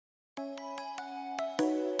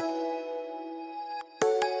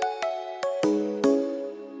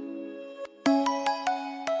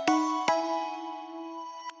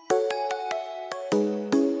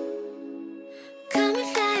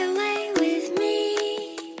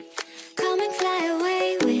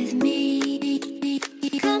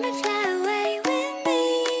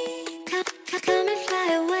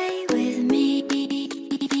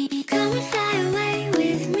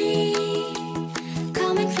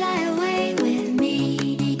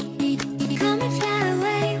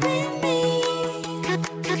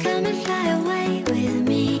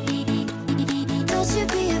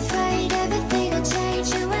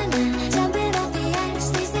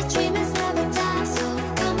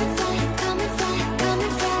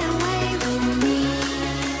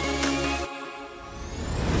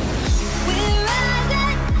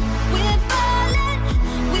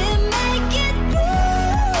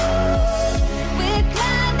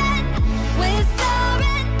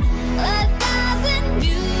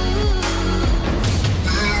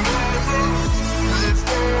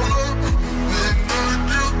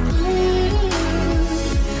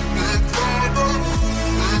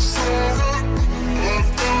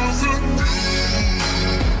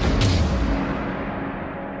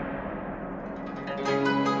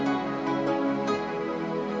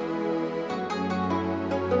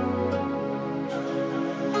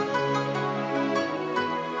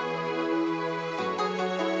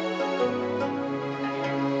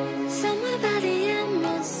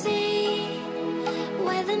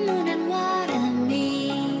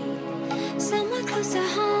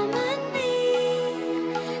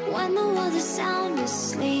sound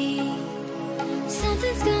asleep.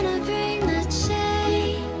 Something's gonna bring the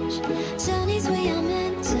change. Journeys we are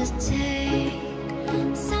meant to take.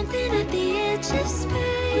 Something at the edge of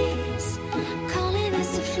space, calling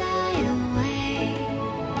us to fly away.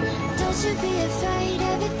 Don't you be afraid,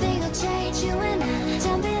 everything will change. You and I,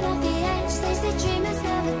 jumping off the edge. They say dreamers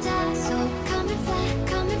never die. So come and fly,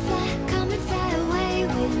 come and fly, come and fly away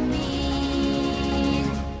with me.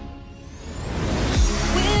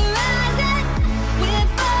 We're rising, we're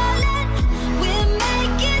falling, we're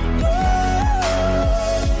making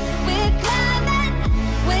moves. We're climbing,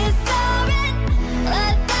 we're soaring,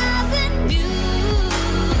 1,000 views.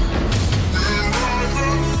 We're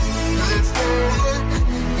rising, we're falling,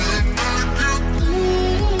 we're making moves.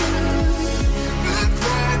 We're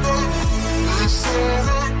climbing, we're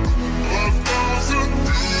soaring, 1,000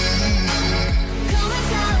 views. Come and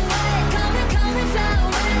fly away, come and fly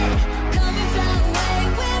away, come and fly away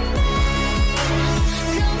with me.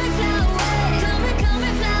 Come and fly away, come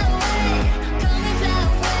and fly away, come and fly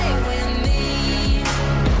away with me.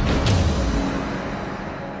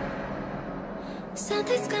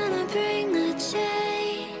 Something's gonna bring the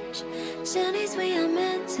change. Journeys we are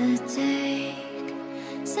meant to take.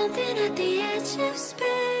 Something at the edge of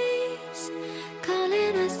space,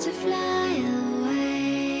 calling us to fly.